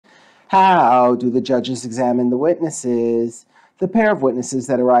How do the judges examine the witnesses? The pair of witnesses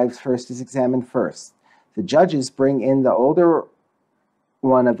that arrives first is examined first. The judges bring in the older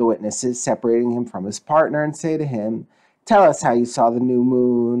one of the witnesses, separating him from his partner, and say to him, "Tell us how you saw the new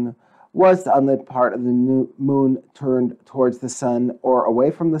moon. Was the unlit part of the new moon turned towards the sun or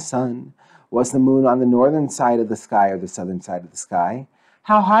away from the sun? Was the moon on the northern side of the sky or the southern side of the sky?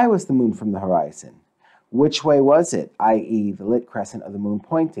 How high was the moon from the horizon? Which way was it, i.e., the lit crescent of the moon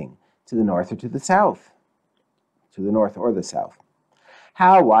pointing, to the north or to the south? To the north or the south.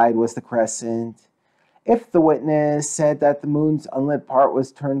 How wide was the crescent?" If the witness said that the moon's unlit part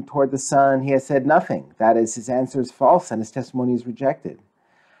was turned toward the sun, he has said nothing. That is, his answer is false and his testimony is rejected.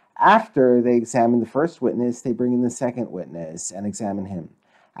 After they examine the first witness, they bring in the second witness and examine him,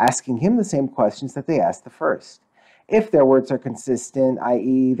 asking him the same questions that they asked the first. If their words are consistent,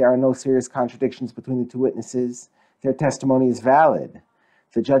 i.e., there are no serious contradictions between the two witnesses, their testimony is valid.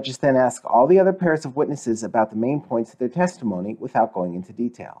 The judges then ask all the other pairs of witnesses about the main points of their testimony without going into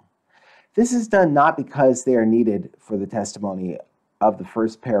detail. This is done not because they are needed for the testimony of the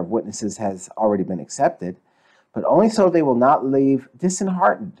first pair of witnesses has already been accepted, but only so they will not leave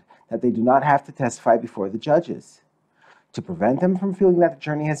disheartened that they do not have to testify before the judges. To prevent them from feeling that the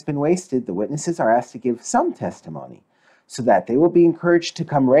journey has been wasted, the witnesses are asked to give some testimony so that they will be encouraged to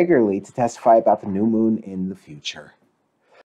come regularly to testify about the new moon in the future.